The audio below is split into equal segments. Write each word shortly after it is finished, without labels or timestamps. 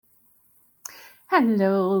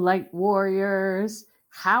Hello, light warriors.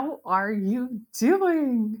 How are you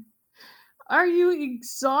doing? Are you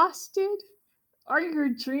exhausted? Are your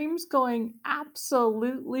dreams going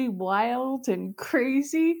absolutely wild and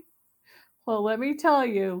crazy? Well, let me tell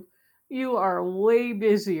you, you are way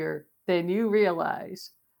busier than you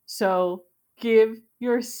realize. So give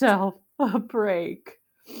yourself a break.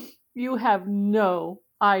 You have no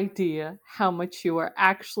idea how much you are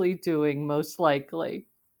actually doing, most likely.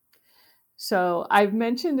 So I've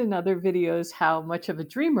mentioned in other videos how much of a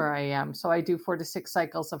dreamer I am. So I do 4 to 6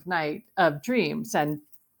 cycles of night of dreams, and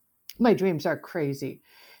my dreams are crazy,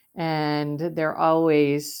 and they're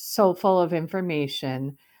always so full of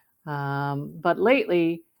information. But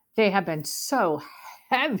lately, they have been so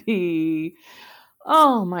heavy.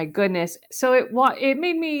 Oh my goodness! So it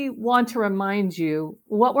made me want to remind you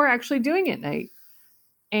what we're actually doing at night.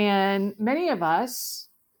 And many of us,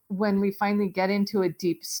 when we finally get into a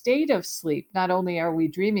deep state of sleep, not only are we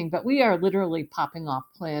dreaming, but we are literally popping off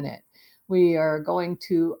planet. We are going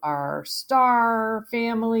to our star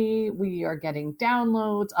family. We are getting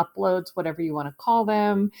downloads, uploads, whatever you want to call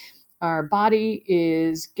them. Our body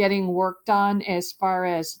is getting work done as far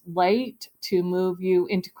as light to move you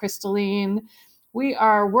into crystalline. We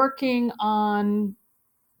are working on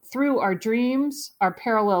through our dreams, our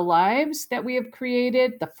parallel lives that we have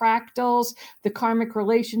created, the fractals, the karmic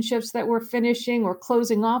relationships that we're finishing or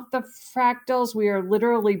closing off the fractals. We are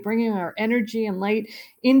literally bringing our energy and light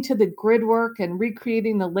into the grid work and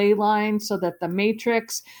recreating the ley line so that the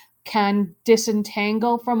matrix can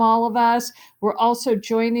disentangle from all of us. We're also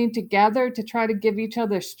joining together to try to give each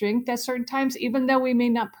other strength at certain times, even though we may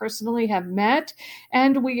not personally have met.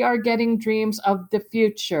 And we are getting dreams of the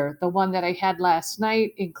future. The one that I had last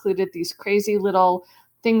night included these crazy little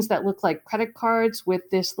things that look like credit cards with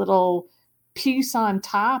this little piece on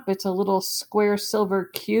top. It's a little square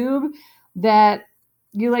silver cube that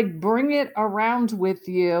you like bring it around with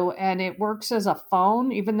you, and it works as a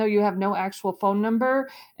phone, even though you have no actual phone number.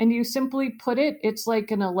 And you simply put it's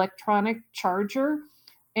like an electronic charger,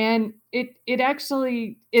 and it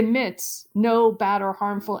actually emits no bad or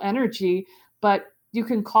harmful energy, but you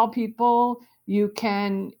can call people, you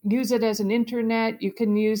can use it as an internet, you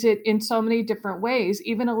can use it in so many different ways,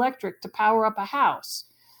 even electric to power up a house.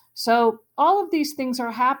 So all of these things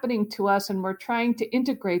are happening to us, and we're trying to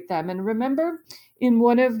integrate them. And remember, in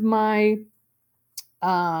one of my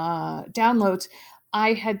downloads,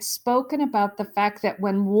 I had spoken about the fact that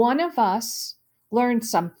when one of us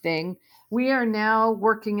learns something, we are now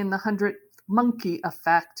working in the 100th monkey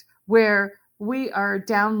effect, where we are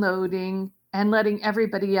downloading and letting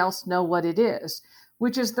everybody else know what it is,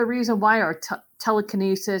 which is the reason why our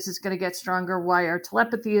telekinesis is going to get stronger, why our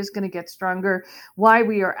telepathy is going to get stronger, why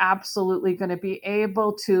we are absolutely going to be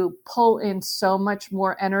able to pull in so much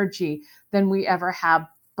more energy than we ever have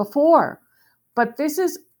before. But this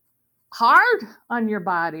is hard on your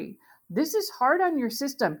body. This is hard on your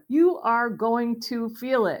system. You are going to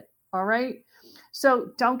feel it. All right.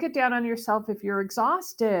 So don't get down on yourself if you're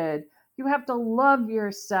exhausted. You have to love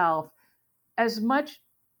yourself. As much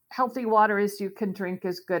healthy water as you can drink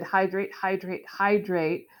is good. Hydrate, hydrate,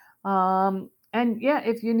 hydrate. And yeah,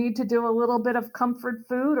 if you need to do a little bit of comfort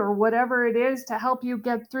food or whatever it is to help you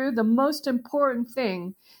get through, the most important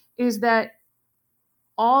thing is that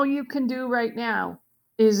all you can do right now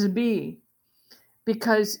is be,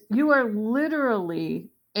 because you are literally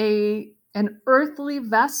an earthly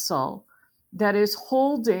vessel that is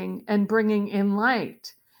holding and bringing in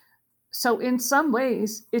light. So in some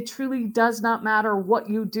ways, it truly does not matter what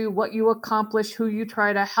you do, what you accomplish, who you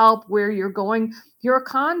try to help, where you're going. You're a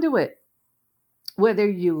conduit, whether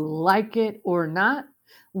you like it or not,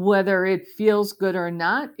 whether it feels good or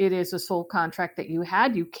not. It is a soul contract that you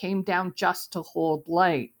had. You came down just to hold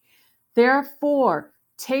light. Therefore,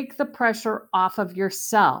 take the pressure off of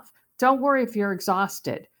yourself. Don't worry if you're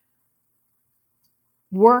exhausted.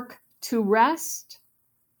 Work to rest,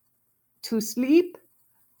 to sleep,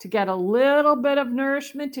 to get a little bit of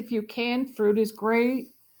nourishment if you can. Fruit is great.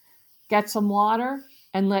 Get some water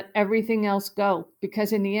and let everything else go,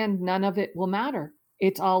 because in the end, none of it will matter.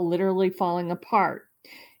 It's all literally falling apart.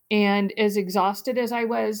 And as exhausted as I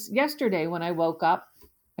was yesterday when I woke up,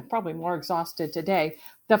 I'm probably more exhausted today.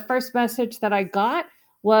 The first message that I got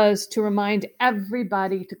was to remind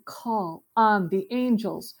everybody to call on the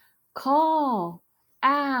angels. Call,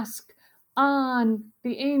 ask on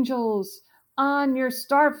the angels, on your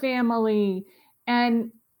star family,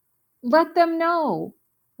 and let them know.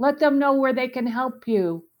 Let them know where they can help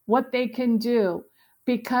you, what they can do.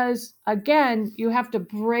 Because again, you have to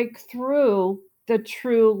break through the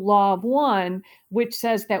true law of one, which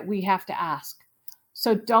says that we have to ask.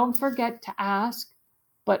 So don't forget to ask,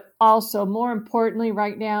 but also more importantly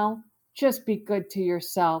right now, just be good to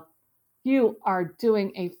yourself. You are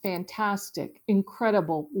doing a fantastic,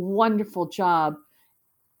 incredible, wonderful job,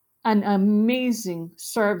 an amazing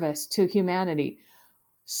service to humanity.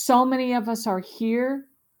 So many of us are here,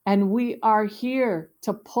 and we are here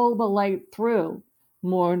to pull the light through.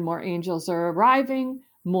 More and more angels are arriving,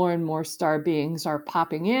 more and more star beings are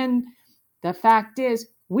popping in. The fact is,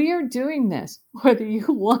 we are doing this. Whether you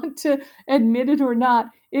want to admit it or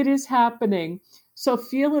not, it is happening. So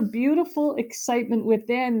feel a beautiful excitement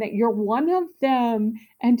within that you're one of them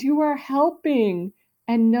and you are helping,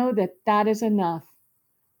 and know that that is enough.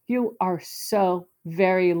 You are so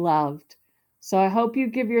very loved. So I hope you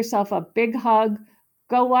give yourself a big hug.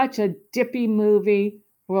 Go watch a dippy movie,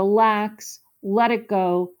 relax, let it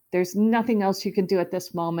go. There's nothing else you can do at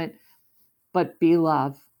this moment but be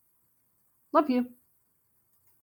love. Love you.